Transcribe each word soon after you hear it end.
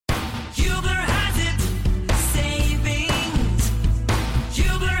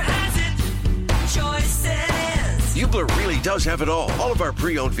does have it all. All of our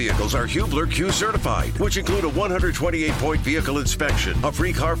pre-owned vehicles are Hubler Q certified, which include a 128-point vehicle inspection, a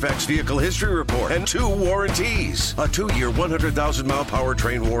free Carfax vehicle history report, and 2 warranties. A 2-year, 100,000-mile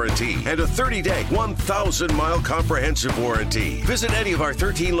powertrain warranty, and a 30-day, 1,000-mile comprehensive warranty. Visit any of our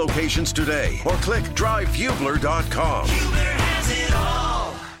 13 locations today, or click drivehubler.com. Hubler has it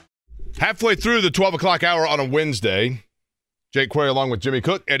all. Halfway through the 12 o'clock hour on a Wednesday, Jake Query along with Jimmy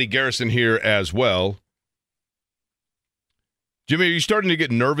Cook, Eddie Garrison here as well. Jimmy, are you starting to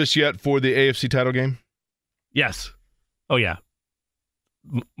get nervous yet for the AFC title game? Yes. Oh, yeah.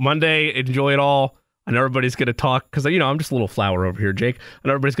 Monday, enjoy it all. I know everybody's going to talk, because, I'm just a little flower over here, Jake. I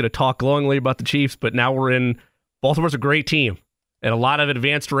know everybody's going to talk glowingly about the Chiefs, but now Baltimore's a great team. And a lot of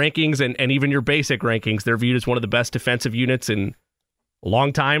advanced rankings and even your basic rankings, they're viewed as one of the best defensive units in a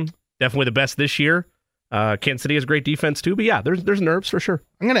long time. Definitely the best this year. Kansas City has great defense too, but yeah, there's nerves for sure.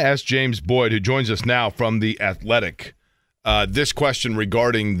 I'm going to ask James Boyd, who joins us now from The Athletic, this question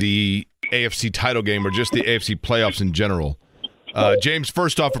regarding the AFC title game or just the AFC playoffs in general. James,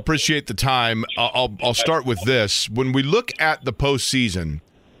 first off, appreciate the time. I'll start with this. When we look at the postseason,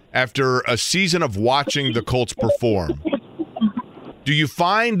 after a season of watching the Colts perform, do you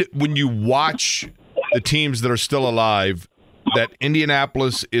find when you watch the teams that are still alive that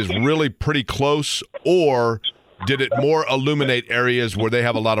Indianapolis is really pretty close, or did it more illuminate areas where they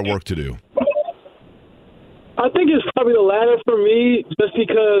have a lot of work to do? I think it's probably the latter for me, just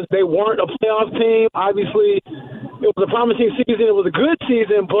because they weren't a playoff team. Obviously, it was a promising season. It was a good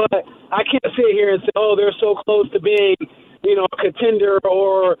season, but I can't sit here and say, oh, they're so close to being, a contender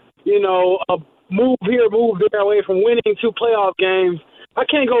or, a move here, move there away from winning 2 playoff games. I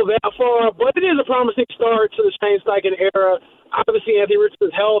can't go that far, but it is a promising start to the Shane Steichen era. Obviously, Anthony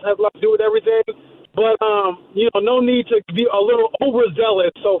Richardson's health has a lot to do with everything, but, no need to be a little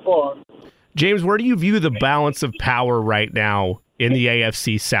overzealous so far. James, where do you view the balance of power right now in the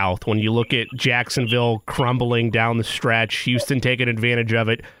AFC South when you look at Jacksonville crumbling down the stretch, Houston taking advantage of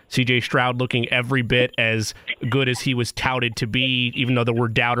it, C.J. Stroud looking every bit as good as he was touted to be, even though there were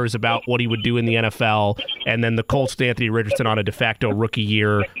doubters about what he would do in the NFL, and then the Colts to Anthony Richardson on a de facto rookie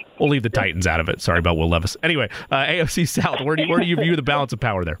year? We'll leave the Titans out of it. Sorry about Will Levis. Anyway, AFC South, where do you view the balance of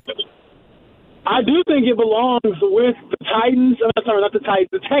power there? I do think it belongs with the Titans. Sorry, not the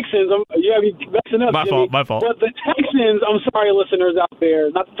Titans. The Texans. You have me messing up. My Jimmy. fault. But the Texans. I'm sorry, listeners out there.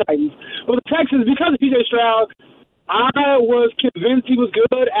 Not the Titans, but the Texans. Because of C.J. Stroud, I was convinced he was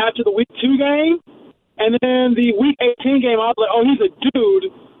good after the Week 2 game, and then the Week 18 game, I was like, oh, he's a dude.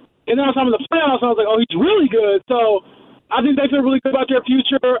 And then I was talking about the playoffs, and I was like, oh, he's really good. So I think they feel really good about their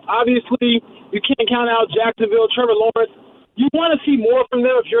future. Obviously, you can't count out Jacksonville, Trevor Lawrence. You want to see more from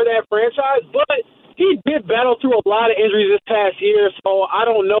them if you're that franchise, but he did battle through a lot of injuries this past year, so I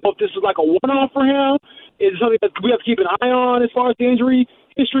don't know if this is like a one-off for him. It's something that we have to keep an eye on as far as the injury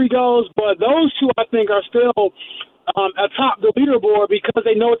history goes, but those two, I think, are still atop the leaderboard because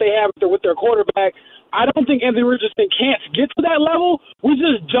they know what they have with their quarterback. I don't think Anthony Richardson can't get to that level. We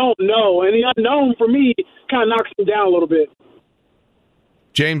just don't know, and the unknown, for me, kind of knocks him down a little bit.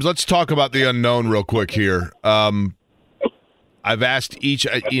 James, let's talk about the unknown real quick here. I've asked each,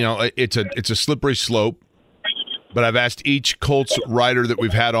 it's a slippery slope, but I've asked each Colts writer that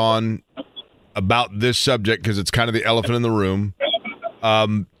we've had on about this subject because it's kind of the elephant in the room.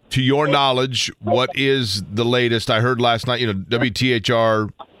 To your knowledge, what is the latest? I heard last night,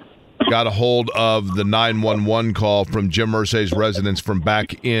 WTHR got a hold of the 911 call from Jim Irsay's residence from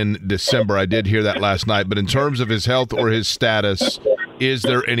back in December. I did hear that last night, but in terms of his health or his status, is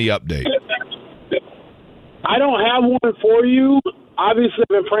there any update? I don't have one for you. Obviously,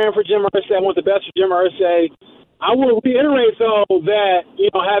 I've been praying for Jim Irsay. I want the best for Jim Irsay. I will reiterate, though, that,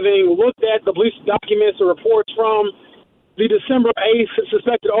 having looked at the police documents or reports from the December 8th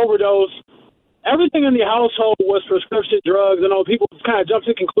suspected overdose, everything in the household was prescription drugs. I know people kind of jump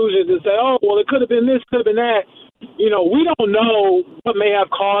to conclusions and say, oh, well, it could have been this, could have been that. We don't know what may have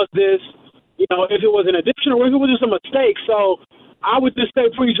caused this, if it was an addiction or if it was just a mistake. So I would just say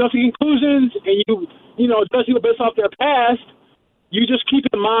before you jump to conclusions and especially based off their past, you just keep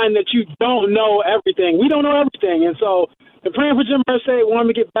in mind that you don't know everything. We don't know everything. And so I'm praying for Jim Irsay, want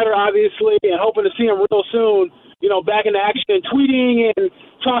him to get better, obviously, and hoping to see him real soon, back in action and tweeting and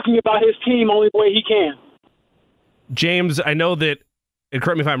talking about his team only the way he can. James, I know that, and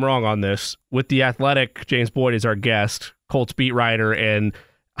correct me if I'm wrong on this, with The Athletic, James Boyd is our guest, Colts beat writer, and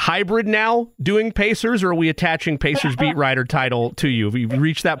hybrid now doing Pacers, or are we attaching Pacers beat writer title to you? Have you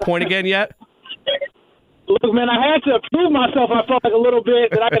reached that point again yet? Look, man, I had to prove myself, I felt like a little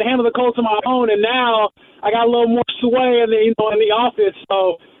bit, that I could handle the Colts on my own, and now I got a little more sway in the office.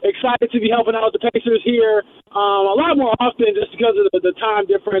 So excited to be helping out the Pacers here a lot more often just because of the time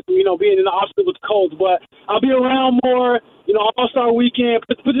difference, being in the office with the Colts. But I'll be around more, All-Star Weekend,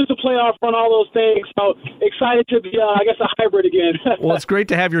 put just a playoff run, all those things. So excited to be, I guess, a hybrid again. Well, it's great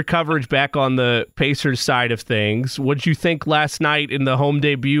to have your coverage back on the Pacers side of things. What did you think last night in the home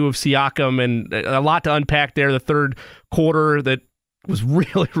debut of Siakam? And a lot to unpack there, the third quarter that was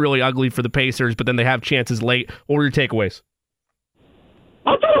really, really ugly for the Pacers, but then they have chances late. What were your takeaways?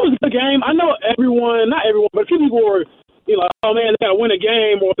 I thought it was a good game. I know not everyone, but a few people were, oh, man, they got to win a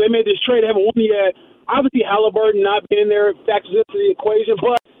game, or they made this trade, they haven't won yet. Obviously, Halliburton not being there factors into the equation.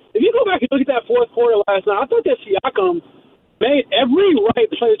 But if you go back and look at that fourth quarter last night, I thought that Siakam made every right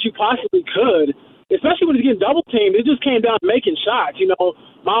play that you possibly could, especially when he's getting double-teamed. It just came down to making shots.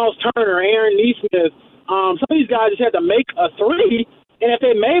 Miles Turner, Aaron Nesmith, some of these guys just had to make a three, and if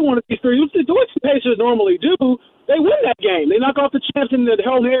they made one of these threes, which the Pacers normally do, they win that game. They knock off the champs, and the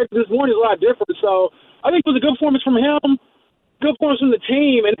whole narrative this morning is a lot different. So I think it was a good performance from him, good performance from the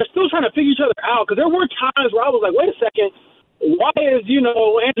team, and they're still trying to figure each other out because there were times where I was like, wait a second, why is,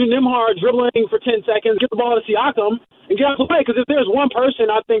 Andrew Nembhard dribbling for 10 seconds, get the ball to Siakam, and get out the way? Because if there's one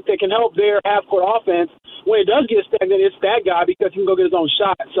person I think that can help their half-court offense when it does get stagnant, it's that guy because he can go get his own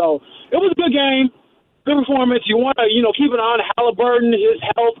shot. So it was a good game, good performance. You want to, keep an eye on Halliburton, his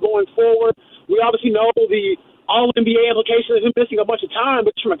health going forward. We obviously know the All-NBA implications of him missing a bunch of time,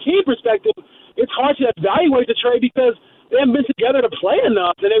 but from a team perspective, it's hard to evaluate the trade because they haven't been together to play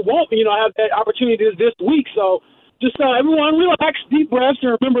enough, and they won't, have that opportunity this week. So just everyone relax, deep breaths,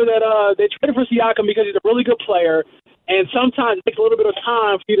 and remember that they traded for Siakam because he's a really good player, and sometimes it takes a little bit of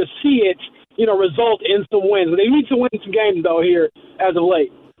time for you to see it, result in some wins. But they need to win some games, though, here as of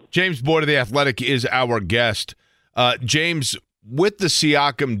late. James Boyd of The Athletic is our guest. James, with the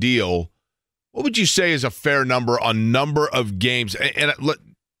Siakam deal, what would you say is a fair number of games? And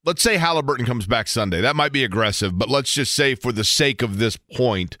let's say Halliburton comes back Sunday. That might be aggressive, but let's just say for the sake of this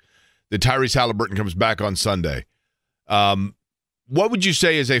point that Tyrese Halliburton comes back on Sunday. What would you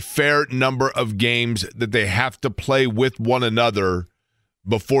say is a fair number of games that they have to play with one another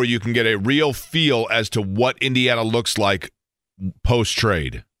before you can get a real feel as to what Indiana looks like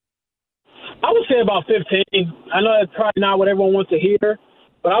post-trade? I would say about 15. I know that's probably not what everyone wants to hear,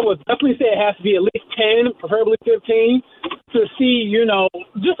 but I would definitely say it has to be at least 10, preferably 15, to see,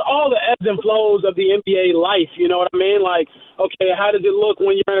 just all the ebbs and flows of the NBA life. You know what I mean? Like, okay, how does it look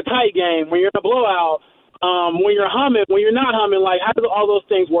when you're in a tight game, when you're in a blowout, when you're humming, when you're not humming? Like, how do all those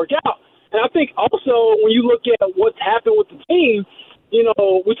things work out? And I think also when you look at what's happened with the team,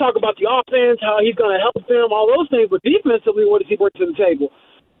 we talk about the offense, how he's going to help them, all those things, but defensively, what does he bring to the table?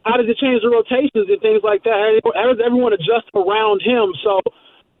 How does it change the rotations and things like that? How does everyone adjust around him? So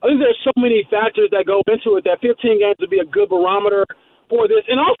I think there's so many factors that go into it that 15 games would be a good barometer for this.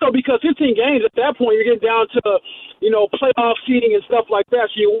 And also because 15 games, at that point, you're getting down to, playoff seeding and stuff like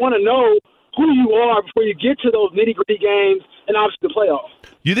that. So you want to know who you are before you get to those nitty-gritty games and obviously the playoffs.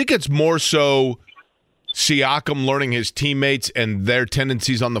 You think it's more so Siakam learning his teammates and their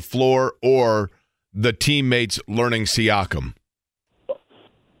tendencies on the floor, or the teammates learning Siakam?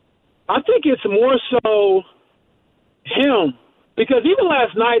 I think it's more so him, because even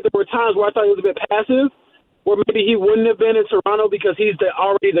last night there were times where I thought he was a bit passive, where maybe he wouldn't have been in Toronto because he's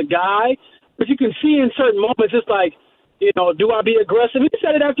already the guy. But you can see in certain moments, it's like, do I be aggressive? He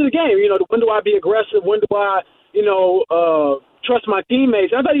said it after the game. When do I be aggressive? When do I, trust my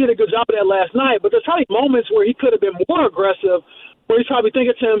teammates? I thought he did a good job of that last night, but there's probably moments where he could have been more aggressive, where he's probably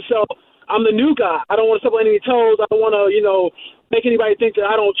thinking to himself, I'm the new guy. I don't want to step on any toes. I don't want to, make anybody think that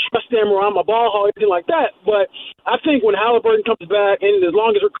I don't trust them or I'm a ball hog or anything like that. But I think when Halliburton comes back, and as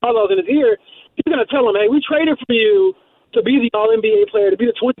long as Ricardo's in his ear, he's going to tell him, hey, we traded for you to be the All-NBA player, to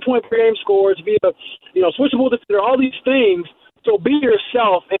be the 20-point per game scorer, to be the, switchable defender, all these things. So be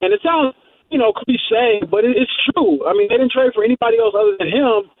yourself. And it sounds, cliche, but it's true. I mean, they didn't trade for anybody else other than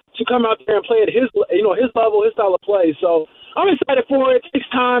him to come out there and play at his level, his style of play. So I'm excited for it. It takes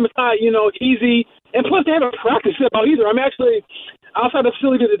time. It's not, easy. And plus, they haven't practiced it either. I'm actually outside the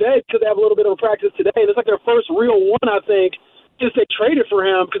facility today because they have a little bit of a practice today. And it's like their first real one, I think, since they traded for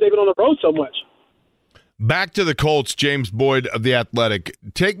him because they've been on the road so much. Back to the Colts, James Boyd of The Athletic.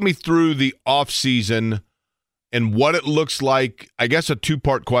 Take me through the offseason and what it looks like. I guess a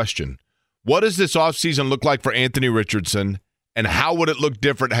two-part question. What does this offseason look like for Anthony Richardson, and how would it look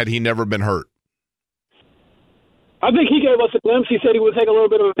different had he never been hurt? I think he gave us a glimpse. He said he would take a little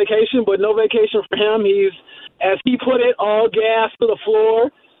bit of a vacation, but no vacation for him. He's, as he put it, all gas to the floor,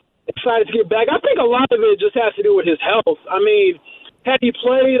 excited to get back. I think a lot of it just has to do with his health. I mean, had he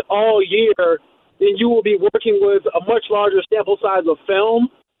played all year then you will be working with a much larger sample size of film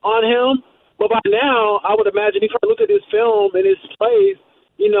on him. But by now, I would imagine he probably looked at his film and his plays,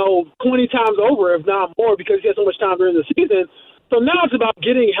 20 times over, if not more, because he had so much time during the season. So now it's about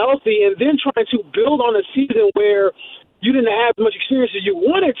getting healthy and then trying to build on a season where you didn't have as much experience as you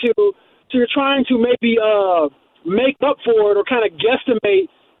wanted to. So you're trying to maybe make up for it or kind of guesstimate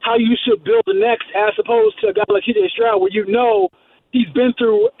how you should build the next, as opposed to a guy like C.J. Stroud, where he's been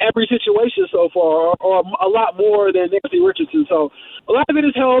through every situation so far, or a lot more than Anthony Richardson. So a lot of it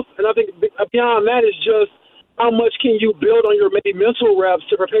is health, and I think beyond that is just how much can you build on your maybe mental reps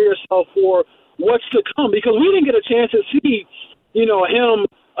to prepare yourself for what's to come. Because we didn't get a chance to see, him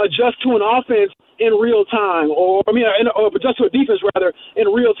adjust to an offense in real time, or adjust to a defense rather in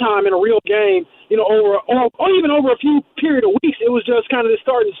real time in a real game, or even over a few period of weeks. It was just kind of the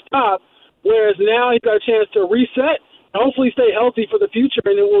start and stop. Whereas now he's got a chance to reset, and hopefully stay healthy for the future,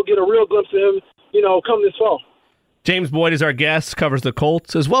 and then we'll get a real glimpse of him, come this fall. James Boyd is our guest, covers the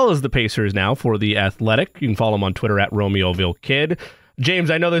Colts as well as the Pacers now for The Athletic. You can follow him on Twitter at RomeoVilleKid. James,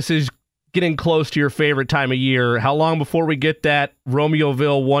 I know this is getting close to your favorite time of year. How long before we get that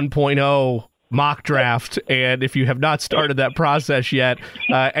Romeoville 1.0 mock draft? And if you have not started that process yet,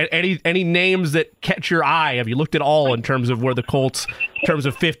 any names that catch your eye? Have you looked at all in terms of where the Colts, in terms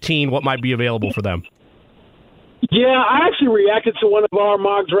of 15, what might be available for them? Yeah, I actually reacted to one of our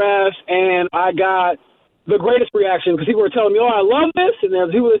mock drafts, and I got the greatest reaction because people were telling me, "Oh, I love this," and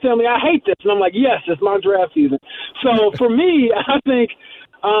then people were telling me, "I hate this," and I'm like, "Yes, it's mock draft season." So for me, I think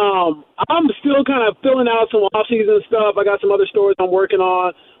I'm still kind of filling out some off-season stuff. I got some other stories I'm working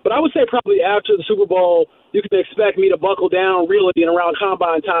on, but I would say probably after the Super Bowl, you can expect me to buckle down really and around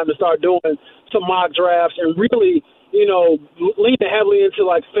combine time to start doing some mock drafts and really, lean heavily into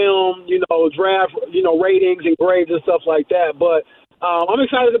like film, draft, ratings and grades and stuff like that. But I'm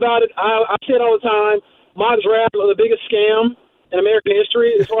excited about it. I say it all the time. Mock drafts are the biggest scam in American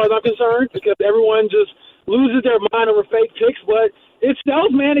history as far as I'm concerned, because everyone just loses their mind over fake picks. But it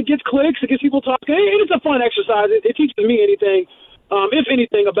sells, man. It gets clicks. It gets people talking. And it's a fun exercise. It teaches me anything, if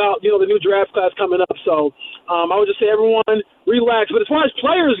anything, about, the new draft class coming up. So I would just say everyone relax. But as far as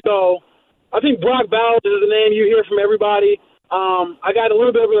players go, I think Brock Bowers is the name you hear from everybody. I got a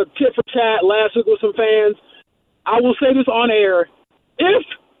little bit of a tit for tat last week with some fans. I will say this on air. If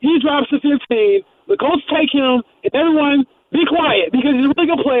he drops to 15, the Colts take him, and everyone be quiet because he's a really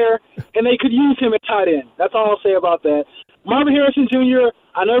good player, and they could use him at tight end. That's all I'll say about that. Marvin Harrison Jr.,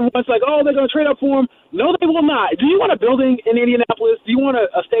 I know everyone's like, oh, they're going to trade up for him. No, they will not. Do you want a building in Indianapolis? Do you want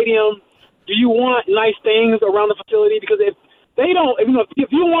a stadium? Do you want nice things around the facility? Because if they don't, if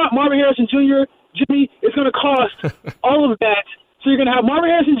you want Marvin Harrison Jr., Jimmy, it's going to cost all of that. So you're going to have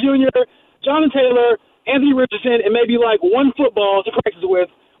Marvin Harrison Jr., Jonathan Taylor, Anthony Richardson, and maybe like one football to practice with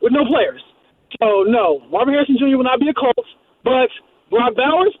no players. So, no, Marvin Harrison Jr. will not be a Colt, but Brock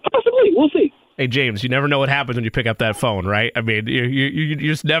Bowers, possibly. We'll see. Hey, James, you never know what happens when you pick up that phone, right? I mean, you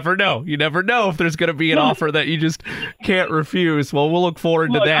just never know. You never know if there's going to be an offer that you just can't refuse. Well, we'll look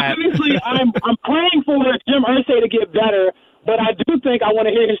forward to that. Obviously, I'm praying for Jim Irsay to get better, but I do think I want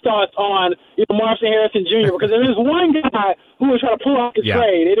to hear his thoughts on Marvin Harrison Jr. because there is one guy who was trying to pull off the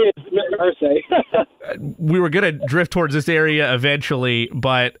trade. It is Irsay. We were going to drift towards this area eventually,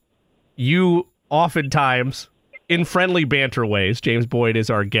 but you oftentimes, in friendly banter ways, James Boyd is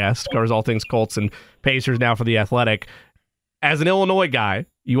our guest, covers all things Colts and Pacers now for The Athletic. As an Illinois guy,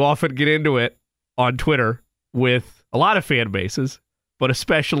 you often get into it on Twitter with a lot of fan bases, but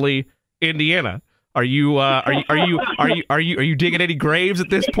especially Indiana. Are you digging any graves at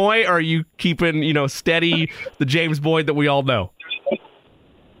this point, or are you keeping steady the James Boyd that we all know?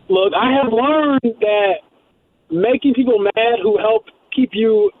 Look, I have learned that making people mad who help keep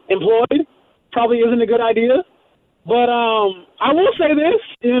you employed probably isn't a good idea. But I will say this,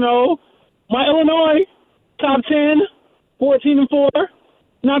 my Illinois top 10, 14-4,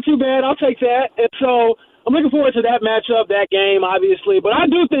 not too bad. I'll take that. And so I'm looking forward to that matchup, that game, obviously. But I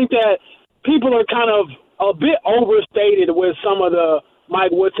do think that people are kind of a bit overstated with some of the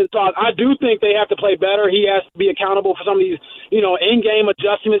Mike Woodson talk. I do think they have to play better. He has to be accountable for some of these, in-game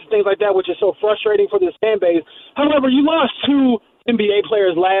adjustments and things like that, which is so frustrating for this fan base. However, you lost two NBA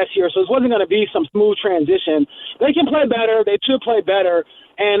players last year, so it wasn't going to be some smooth transition. They can play better. They should play better.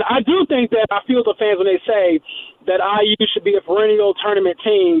 And I do think that I feel the fans when they say that IU should be a perennial tournament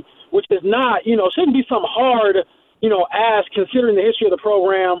team, which is not, shouldn't be some hard, ask considering the history of the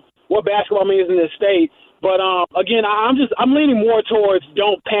program, what basketball means in this state. But, again, I'm leaning more towards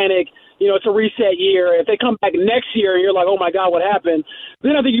don't panic. It's a reset year. If they come back next year and you're like, oh, my God, what happened?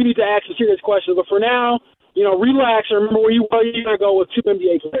 Then I think you need to ask some serious questions. But for now, relax and remember where you were. You're going to go with two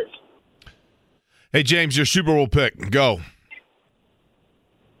NBA players. Hey, James, your Super Bowl pick. Go.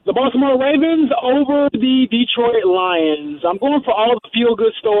 The Baltimore Ravens over the Detroit Lions. I'm going for all the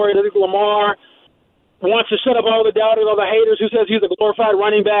feel-good stories. I think Lamar wants to shut up all the doubters, all the haters who says he's a glorified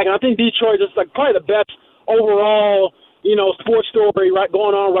running back. And I think Detroit is like probably the best overall, sports story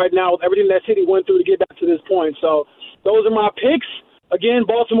going on right now with everything that city went through to get back to this point. So those are my picks. Again,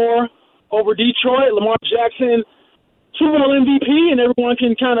 Baltimore over Detroit. Lamar Jackson, Super Bowl MVP, and everyone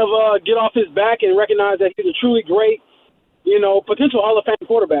can kind of get off his back and recognize that he's a truly great, potential Hall of Fame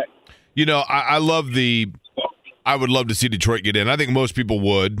quarterback. I would love to see Detroit get in. I think most people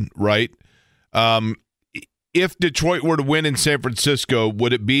would, right? If Detroit were to win in San Francisco,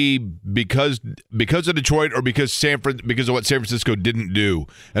 would it be because of Detroit or because of what San Francisco didn't do?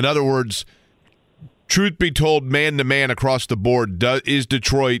 In other words, truth be told, man to man across the board, is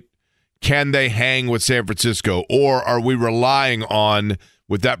Detroit, can they hang with San Francisco, or are we relying on,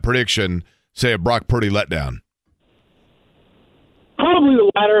 with that prediction, say a Brock Purdy letdown? Probably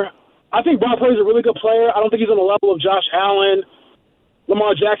the latter. I think Brock Purdy's a really good player. I don't think he's on the level of Josh Allen,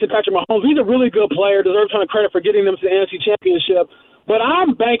 Lamar Jackson, Patrick Mahomes. He's a really good player, deserves a ton of credit for getting them to the NFC Championship. But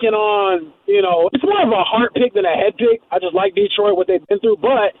I'm banking on, it's more of a heart pick than a head pick. I just like Detroit, what they've been through.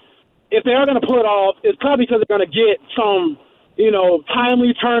 But if they are going to pull it off, it's probably because they're going to get some,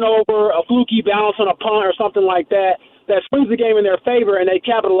 timely turnover, a fluky bounce on a punt or something like that swings the game in their favor, and they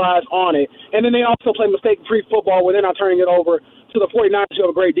capitalize on it. And then they also play mistake-free football where they're not turning it over to the 49ers who have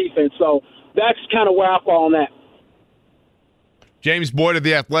a great defense. So that's kind of where I fall on that. James Boyd of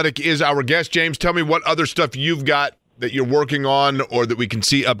The Athletic is our guest. James, tell me what other stuff you've got that you're working on or that we can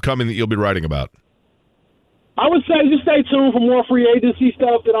see upcoming that you'll be writing about. I would say just stay tuned for more free agency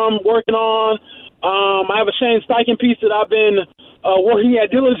stuff that I'm working on. I have a Shane Steichen piece that I've been working at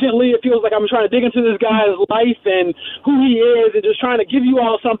diligently. It feels like I'm trying to dig into this guy's life and who he is and just trying to give you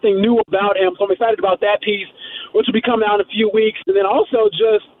all something new about him. So I'm excited about that piece, which will be coming out in a few weeks. And then also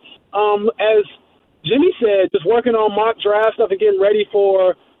just, as Jimmy said, just working on mock draft stuff and getting ready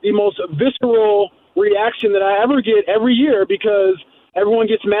for the most visceral reaction that I ever get every year because everyone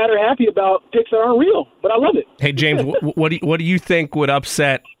gets mad or happy about picks that aren't real. But I love it. Hey, James, what do you think would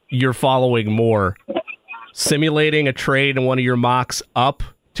upset your following more? Simulating a trade in one of your mocks up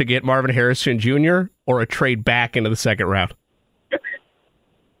to get Marvin Harrison Jr. or a trade back into the second round?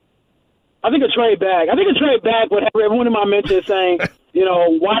 I think a trade back. Would have everyone in my mentions saying,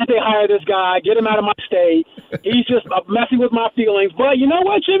 why did they hire this guy? Get him out of my state. He's just messing with my feelings. But you know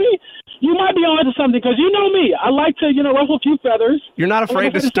what, Jimmy? You might be on to something because you know me. I like to, ruffle a few feathers. You're not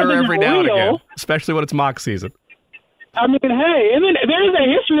afraid to stir every now and again, especially when it's mock season. I mean, hey, and then there is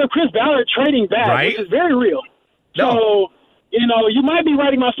a history of Chris Ballard trading back, right? Which is very real. No. So, you might be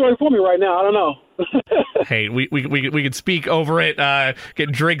writing my story for me right now. I don't know. Hey, we could speak over it,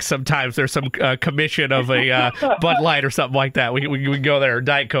 get drinks sometimes. There's some commission of a Bud Light or something like that. We can go there, or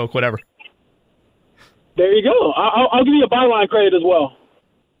Diet Coke, whatever. There you go. I'll give you a byline credit as well.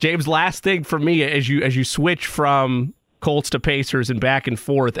 James, last thing for me, as you switch from Colts to Pacers and back and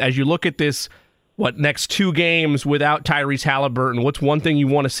forth, as you look at this, next 2 games without Tyrese Halliburton, what's one thing you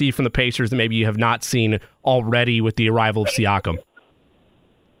want to see from the Pacers that maybe you have not seen already with the arrival of Siakam?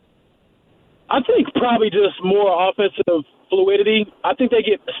 I think probably just more offensive fluidity. I think they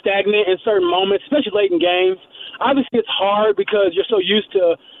get stagnant in certain moments, especially late in games. Obviously, it's hard because you're so used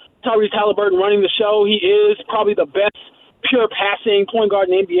to Tyrese Halliburton running the show. He is probably the best pure passing point guard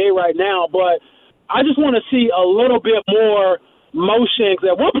in the NBA right now, but I just want to see a little bit more motion.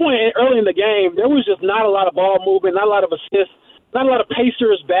 Because at one point early in the game, there was just not a lot of ball movement, not a lot of assists, not a lot of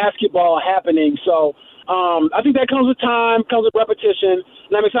Pacers basketball happening. So I think that comes with time, comes with repetition,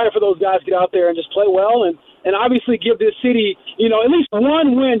 and I'm excited for those guys to get out there and just play well and obviously give this city, at least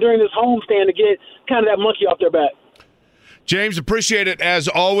one win during this homestand to get kind of that monkey off their back. James, appreciate it as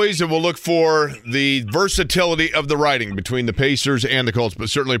always, and we'll look for the versatility of the writing between the Pacers and the Colts, but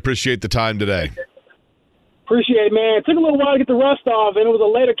certainly appreciate the time today. Appreciate it, man. It took a little while to get the rust off, and it was a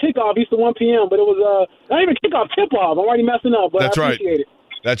later kickoff, East to 1 p.m., but it was not even kickoff, tip-off. I'm already messing up, but That's I appreciate it.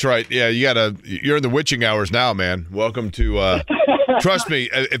 That's right. Yeah, you're in the witching hours now, man. Welcome to trust me,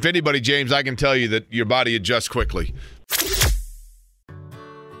 if anybody, James, I can tell you that your body adjusts quickly.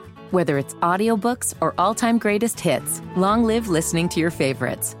 Whether it's audiobooks or all-time greatest hits, long live listening to your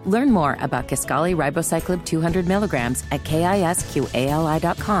favorites. Learn more about Kisqali Ribociclib 200 milligrams at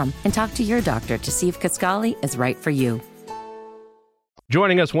KISQALI.com and talk to your doctor to see if Kisqali is right for you.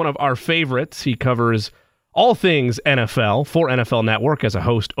 Joining us, one of our favorites. He covers all things NFL for NFL Network as a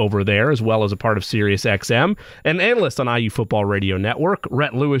host over there, as well as a part of SiriusXM, an analyst on IU Football Radio Network.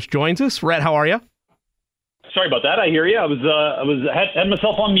 Rhett Lewis joins us. Rhett, how are you? Sorry about that. I hear you. Had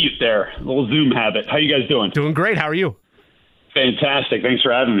myself on mute there. A little Zoom habit. How you guys doing? Doing great. How are you? Fantastic. Thanks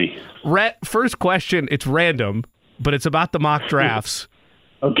for having me. Rhett, first question. It's random, but it's about the mock drafts.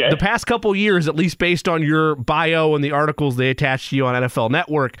 Okay. The past couple years, at least based on your bio and the articles they attached to you on NFL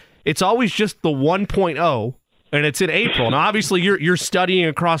Network, it's always just the 1.0, and it's in April. Now, obviously, you're studying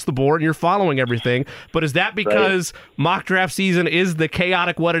across the board and you're following everything, but is that because mock draft season is the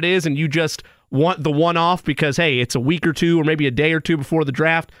chaotic what it is, and you just want the one-off because, hey, it's a week or two or maybe a day or two before the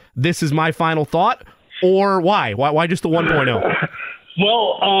draft, this is my final thought? Or why? Why just the 1.0?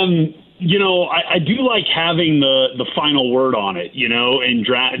 Well, I do like having the final word on it,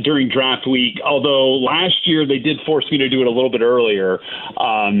 during draft week, although last year they did force me to do it a little bit earlier.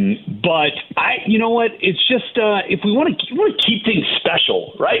 But it's just if we want to keep things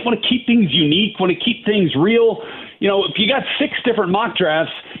special, right? Want to keep things unique, want to keep things real. If you got 6 different mock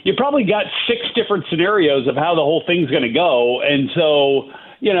drafts, you probably got 6 different scenarios of how the whole thing's going to go. And so,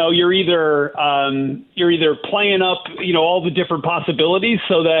 you're either playing up, all the different possibilities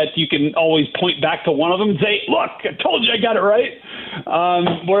so that you can always point back to one of them and say, look, I told you I got it right.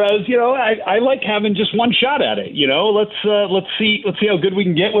 Whereas, I like having just one shot at it. Let's see how good we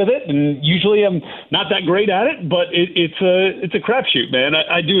can get with it. And usually I'm not that great at it, but it's a crapshoot, man.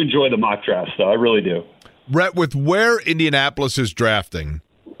 I do enjoy the mock drafts, though. I really do. Brett, with where Indianapolis is drafting,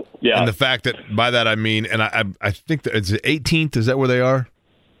 and the fact that by that I mean, and I think that it's the 18th. Is that where they are?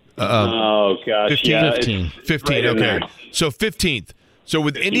 Oh gosh, 15. 15. Right okay, so 15th. So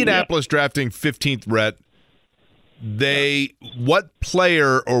with Indianapolis drafting 15th, Brett, what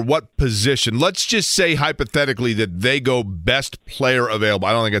player or what position? Let's just say hypothetically that they go best player available.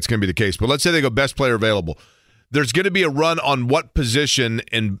 I don't think that's going to be the case, but let's say they go best player available. There's going to be a run on what position,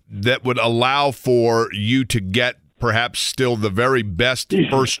 and that would allow for you to get perhaps still the very best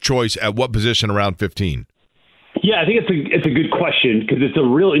first choice at what position around 15? Yeah, I think it's a good question because it's a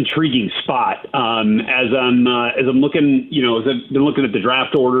real intriguing spot. As I'm looking, as I've been looking at the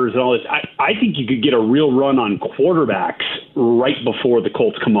draft orders and all this, I think you could get a real run on quarterbacks right before the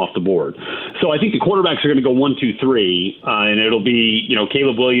Colts come off the board. So I think the quarterbacks are going to go 1, 2, 3, and it'll be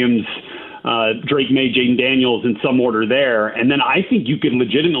Caleb Williams, Drake May, Jaden Daniels in some order there. And then I think you could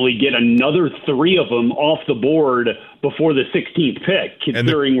legitimately get another 3 of them off the board before the 16th pick,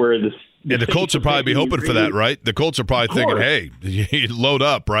 considering where the Colts will probably be hoping for that, right? The Colts are probably thinking, hey, load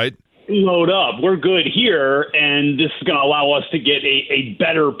up, right? Load up. We're good here, and this is going to allow us to get a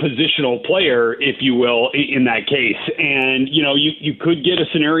better positional player, if you will, in that case. And, you could get a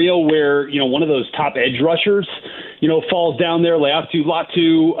scenario where, one of those top edge rushers, falls down there, Latu.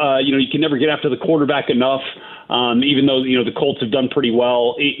 You can never get after the quarterback enough. Even though the Colts have done pretty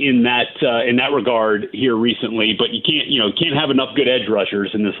well in that regard here recently, but you can't have enough good edge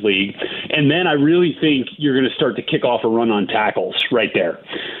rushers in this league. And then I really think you're going to start to kick off a run on tackles right there.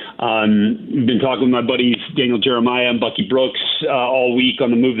 I've been talking with my buddies Daniel Jeremiah and Bucky Brooks all week on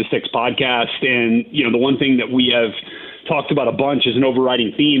the Move the Sticks podcast, and the one thing that we have talked about a bunch as an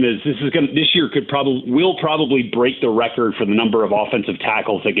overriding theme is this year will probably break the record for the number of offensive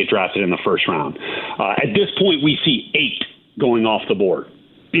tackles that get drafted in the first round. At this point, we see 8 going off the board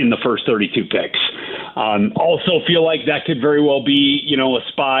in the first 32 picks. Also feel like that could very well be,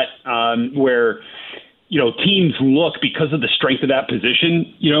 a spot where, teams look because of the strength of that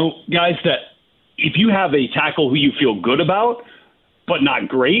position, guys, that if you have a tackle who you feel good about, but not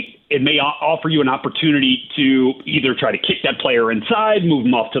great, it may offer you an opportunity to either try to kick that player inside, move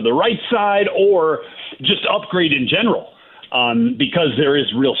him off to the right side, or just upgrade in general because there is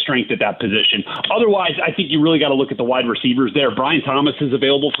real strength at that position. Otherwise, I think you really got to look at the wide receivers there. Brian Thomas is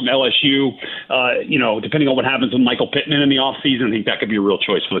available from LSU. Depending on what happens with Michael Pittman in the offseason, I think that could be a real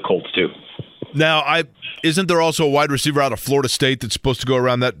choice for the Colts too. Now, isn't there also a wide receiver out of Florida State that's supposed to go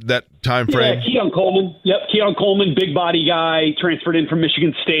around that time frame? Yeah, Keon Coleman. Yep, Keon Coleman, big body guy, transferred in from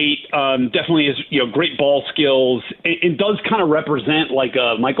Michigan State. Definitely has great ball skills. It does kind of represent like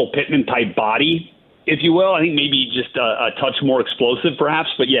a Michael Pittman type body, if you will. I think maybe just a touch more explosive, perhaps.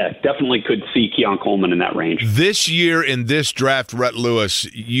 But yeah, definitely could see Keon Coleman in that range. This year in this draft, Rhett Lewis,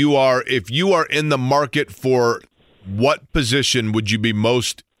 if you are in the market for what position would you be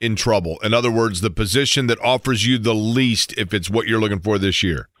most in trouble? In other words, the position that offers you the least if it's what you're looking for this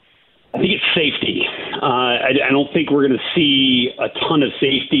year. I think it's safety. I don't think we're going to see a ton of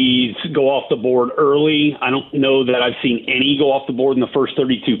safeties go off the board early. I don't know that I've seen any go off the board in the first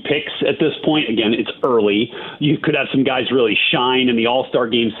 32 picks at this point. Again, it's early. You could have some guys really shine in the All-Star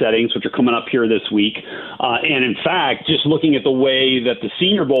game settings, which are coming up here this week. And in fact, just looking at the way that the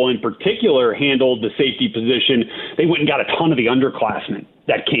Senior Bowl in particular handled the safety position, they went and got a ton of the underclassmen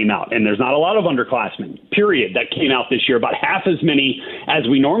that came out. And there's not a lot of underclassmen, period, that came out this year, about half as many as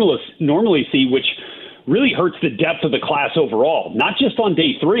we normally see, which really hurts the depth of the class overall, not just on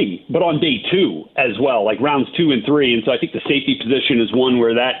day 3, but on day 2 as well, like rounds 2 and 3. And so I think the safety position is one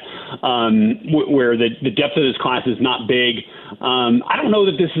where where the depth of this class is not big. I don't know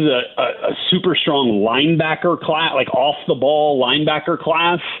that this is a super strong linebacker class, like off the ball linebacker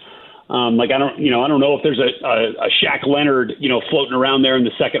class. I don't know if there's a Shaq Leonard, floating around there in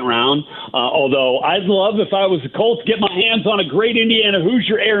the second round. Although I'd love, if I was the Colts, get my hands on a great Indiana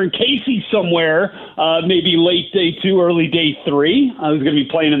Hoosier, Aaron Casey, somewhere, maybe late day 2, early day 3. I was going to be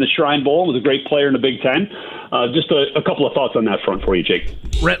playing in the Shrine Bowl. Was a great player in the Big Ten. Just a couple of thoughts on that front for you, Jake.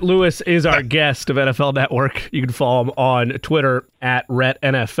 Rhett Lewis is our guest of NFL Network. You can follow him on Twitter at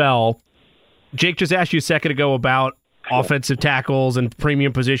RhettNFL. Jake just asked you a second ago about offensive tackles and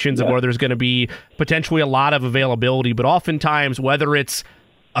premium positions and where there's going to be potentially a lot of availability, but oftentimes whether it's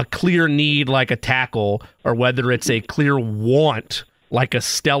a clear need like a tackle or whether it's a clear want like a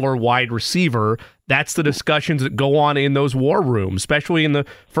stellar wide receiver, that's the discussions that go on in those war rooms, especially in the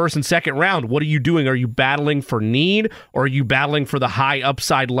first and second round. What are you doing? Are you battling for need, or are you battling for the high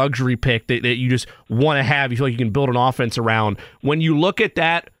upside luxury pick that you just want to have? You feel like you can build an offense around. When you look at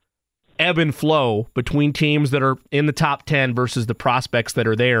that ebb and flow between teams that are in the top 10 versus the prospects that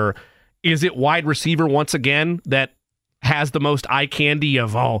are there, is it wide receiver once again that has the most eye candy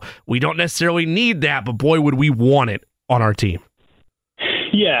of, we don't necessarily need that, but boy, would we want it on our team?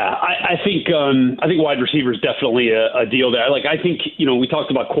 Yeah, I think wide receiver is definitely a deal there. I think, we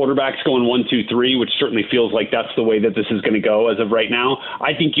talked about quarterbacks going 1, 2, 3, which certainly feels like that's the way that this is going to go as of right now.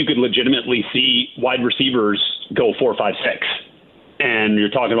 I think you could legitimately see wide receivers go 4, 5, 6. And you're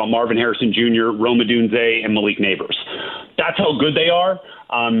talking about Marvin Harrison Jr., Rome Odunze, and Malik Neighbors. That's how good they are.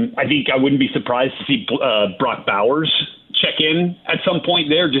 I think I wouldn't be surprised to see Brock Bowers check in at some point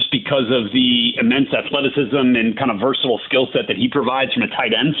there, just because of the immense athleticism and kind of versatile skill set that he provides from a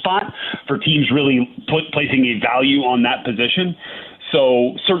tight end spot for teams really placing a value on that position.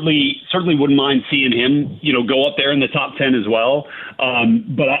 So certainly wouldn't mind seeing him, go up there in the top 10 as well.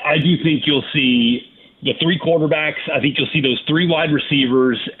 But I do think you'll see the 3 quarterbacks. I think you'll see those 3 wide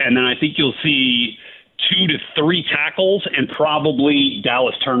receivers, and then I think you'll see 2 to 3 tackles, and probably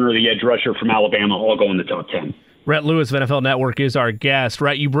Dallas Turner, the edge rusher from Alabama, all go in the top 10. Rhett Lewis of NFL Network is our guest.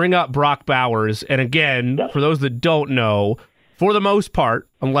 Right, you bring up Brock Bowers, and again, for those that don't know, for the most part,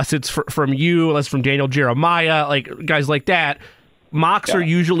 unless it's from you, unless from Daniel Jeremiah, like guys like that, mocks are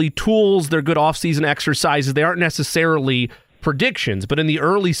usually tools. They're good off-season exercises. They aren't necessarily predictions, but in the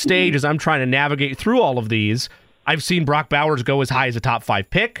early stage, as I'm trying to navigate through all of these, I've seen Brock Bowers go as high as a top 5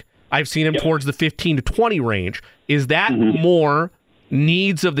 pick. I've seen him towards the 15 to 20 range. Is that more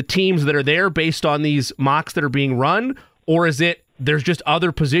needs of the teams that are there based on these mocks that are being run, or is it there's just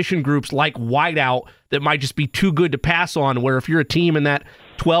other position groups like wideout that might just be too good to pass on, where if you're a team in that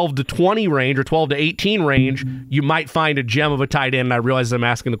 12 to 20 range or 12 to 18 range, you might find a gem of a tight end? And I realize I'm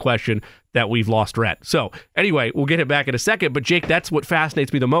asking the question that we've lost Rhett. So anyway, we'll get it back in a second. But Jake, that's what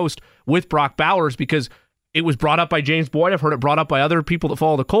fascinates me the most with Brock Bowers, because it was brought up by James Boyd. I've heard it brought up by other people that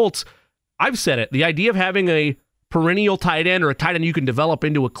follow the Colts. I've said it. The idea of having a perennial tight end or a tight end you can develop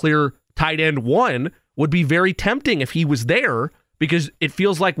into a clear tight end 1 would be very tempting if he was there, because it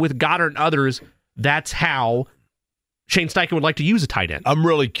feels like with Goddard and others, that's how Shane Steichen would like to use a tight end. I'm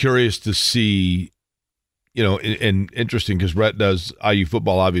really curious to see, and interesting because Rhett does IU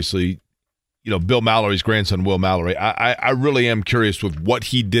football, obviously. Bill Mallory's grandson, Will Mallory. I really am curious with what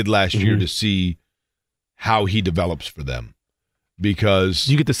he did last year to see how he develops for them, because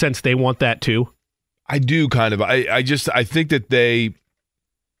you get the sense they want that too. I do kind of. I think that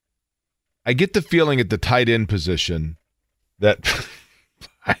I get the feeling at the tight end position that.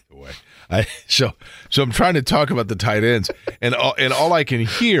 By the way, so I'm trying to talk about the tight ends, and all I can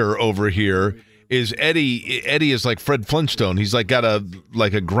hear over here is Eddie. Eddie is like Fred Flintstone. He's like got a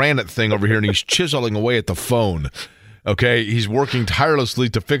granite thing over here, and he's chiseling away at the phone. Okay, he's working tirelessly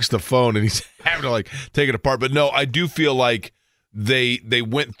to fix the phone, and he's having to take it apart. But no, I do feel like they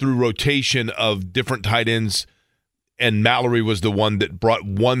went through rotation of different tight ends, and Mallory was the one that brought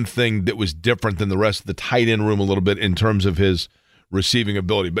one thing that was different than the rest of the tight end room a little bit in terms of his receiving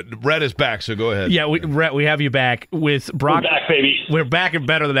ability. But Rhett is back, so go ahead. Yeah, Rhett, we have you back. With Brock, we're back, baby. We're back and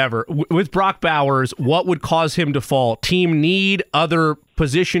better than ever. With Brock Bowers, what would cause him to fall? Team need, other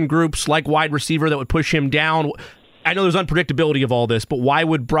position groups like wide receiver that would push him down? I know there's unpredictability of all this, but why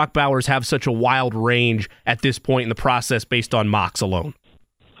would Brock Bowers have such a wild range at this point in the process based on mocks alone?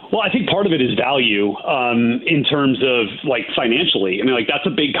 Well, I think part of it is value in terms of like financially. I mean, like that's a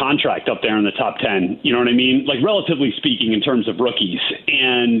big contract up there in the top 10. You know what I mean? Like relatively speaking in terms of rookies.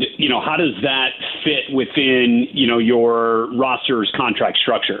 And, you know, how does that fit within, you know, your roster's contract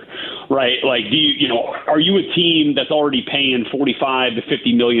structure, right? Like, are you a team that's already paying 45 to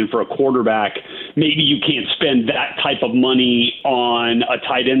 50 million for a quarterback? Maybe you can't spend that type of money on a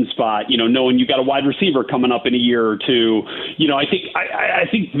tight end spot, you know, knowing you got a wide receiver coming up in a year or two. You know, I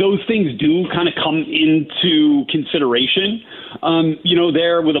think those things do kind of come into consideration, you know,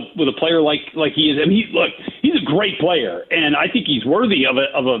 there with a player like he is. I mean, he's a great player, and I think he's worthy of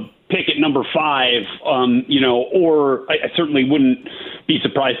a pick at number 5, you know, or I certainly wouldn't be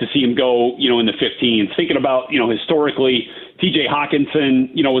surprised to see him go, you know, in the 15s. Thinking about, you know, historically, TJ Hawkinson,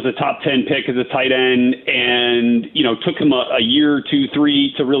 you know, was a top 10 pick as a tight end, and, you know, took him a year, 2,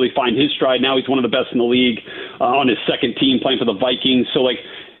 3 to really find his stride. Now he's one of the best in the league on his second team playing for the Vikings. So, like,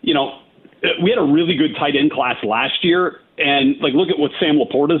 you know, we had a really good tight end class last year, and like look at what Sam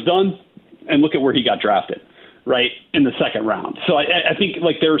Laporta's done, and look at where he got drafted, right, in the second round. So I think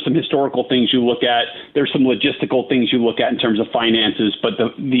like there are some historical things you look at, there's some logistical things you look at in terms of finances, but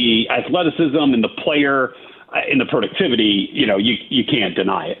the athleticism and the player and the productivity, you know, you can't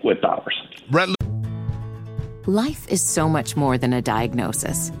deny it with Bowers. Life is so much more than a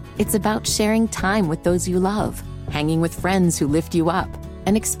diagnosis. It's about sharing time with those you love, hanging with friends who lift you up,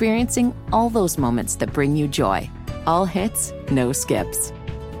 and experiencing all those moments that bring you joy. All hits, no skips.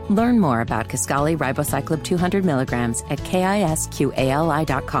 Learn more about Kisqali Ribociclib 200 milligrams at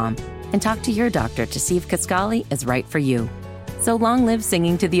KISQALI.com and talk to your doctor to see if Kisqali is right for you. So long live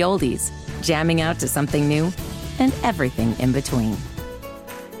singing to the oldies, jamming out to something new, and everything in between.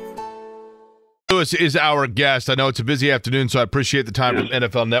 Lewis is our guest. I know it's a busy afternoon, so I appreciate the time from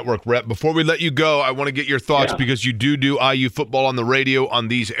NFL Network Rep. Before we let you go, I want to get your thoughts because you do IU football on the radio on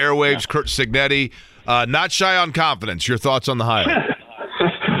these airwaves. Curt Cignetti, not shy on confidence. Your thoughts on the hire?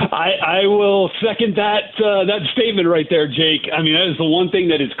 I will second that statement right there, Jake. I mean, that is the one thing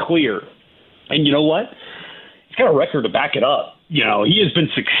that is clear. And you know what? He's got a record to back it up. You know, he has been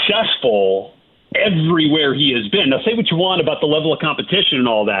successful everywhere he has been. Now, say what you want about the level of competition and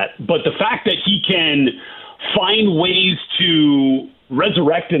all that, but the fact that he can find ways to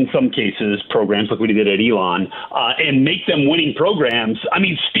resurrect, in some cases, programs like what he did at Elon, and make them winning programs, I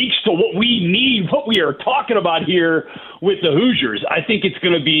mean, speaks to what we need, what we are talking about here with the Hoosiers. I think it's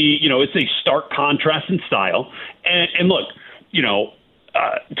going to be, you know, it's a stark contrast in style. And look, you know,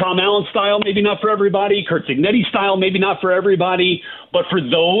 Tom Allen style, maybe not for everybody. Curt Cignetti style, maybe not for everybody. But for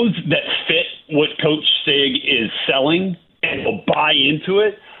those that fit what Coach Sig is selling and will buy into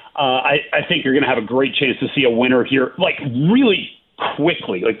it, I think you're going to have a great chance to see a winner here, like really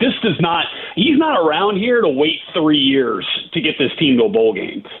quickly. Like he's not around here to wait 3 years to get this team to a bowl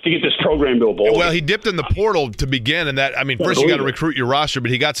game, to get this program to a bowl game. Well, he dipped in the portal to begin, and that, I mean, first you got to recruit your roster,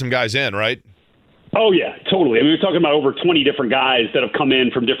 but he got some guys in, right? Oh, yeah, totally. I mean, we're talking about over 20 different guys that have come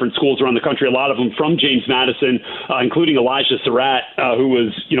in from different schools around the country, a lot of them from James Madison, including Elijah Surratt, who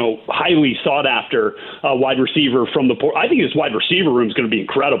was, you know, highly sought after wide receiver from the port. I think this wide receiver room is going to be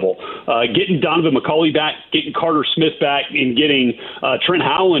incredible. Getting Donovan McCulley back, getting Carter Smith back, and getting Trent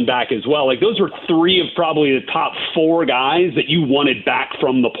Howland back as well. Like, those were 3 of probably the top 4 guys that you wanted back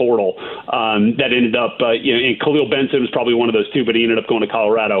from the portal that ended up, you know, and Khalil Benson was probably one of those 2, but he ended up going to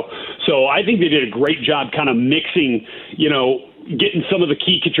Colorado. So I think they did a great job kind of mixing, you know, getting some of the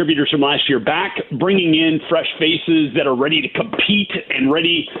key contributors from last year back, bringing in fresh faces that are ready to compete and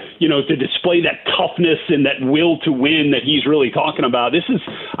ready, you know, to display that toughness and that will to win that he's really talking about. This is,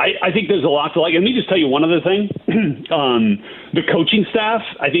 I think there's a lot to like. Let me just tell you one other thing. The coaching staff,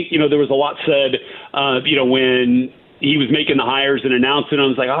 I think, you know, there was a lot said, you know, when he was making the hires and announcing them. I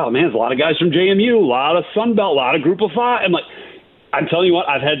was like, oh, man, there's a lot of guys from JMU, a lot of Sun Belt, a lot of Group of 5. I'm like, I'm telling you what,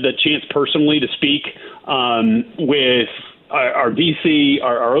 I've had the chance personally to speak with our DC,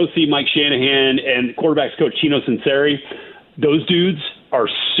 our OC, Mike Shanahan, and quarterbacks coach Chino Sinceri. Those dudes are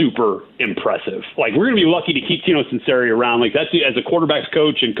super impressive. Like, we're going to be lucky to keep Chino Sinceri around. Like, that's as a quarterbacks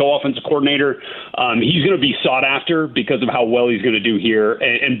coach and co-offensive coordinator, he's going to be sought after because of how well he's going to do here.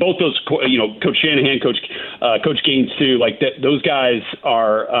 And both those, you know, Coach Shanahan, Coach Gaines too. Like, those guys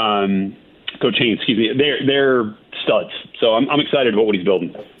are Coach Haynes, excuse me. They're studs. So I'm excited about what he's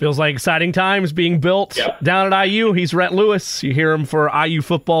building. Feels like exciting times being built down at IU. He's Rhett Lewis. You hear him for IU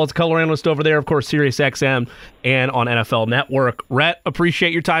football. It's color analyst over there, of course, Sirius XM and on NFL Network. Rhett,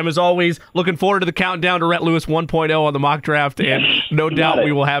 appreciate your time as always. Looking forward to the countdown to Rhett Lewis 1.0 on the mock draft, and no doubt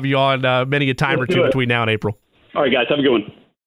we will have you on many a time or two between now and April. All right, guys, have a good one.